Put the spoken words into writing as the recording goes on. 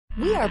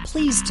We are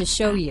pleased to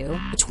show you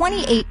the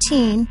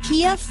 2018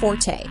 Kia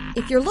Forte.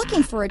 If you're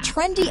looking for a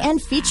trendy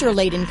and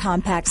feature-laden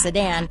compact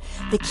sedan,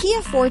 the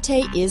Kia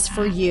Forte is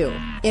for you.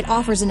 It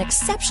offers an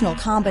exceptional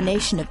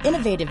combination of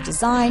innovative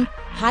design,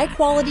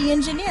 high-quality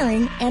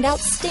engineering, and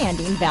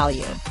outstanding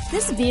value.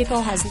 This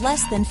vehicle has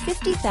less than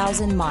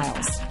 50,000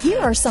 miles. Here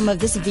are some of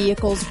this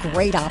vehicle's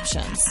great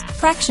options: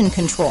 traction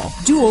control,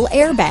 dual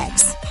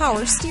airbags,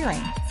 power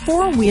steering,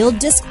 four-wheel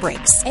disc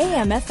brakes,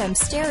 AM/FM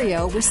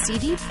stereo with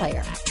CD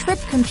player, trip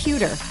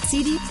computer,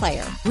 CD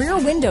player, rear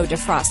window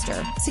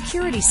defroster,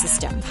 security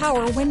system,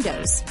 power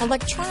windows,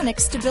 electronic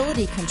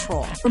stability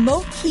control,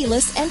 remote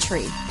keyless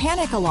entry,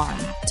 panic alarm,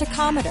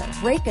 tachometer,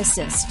 brake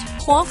assist,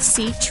 cloth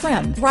seat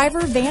trim,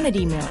 driver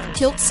vanity mirror,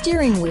 tilt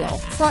steering wheel,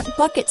 front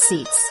bucket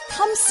seats.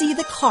 Come see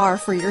the car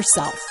for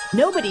yourself.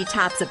 Nobody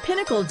tops a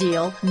Pinnacle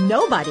deal.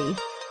 Nobody.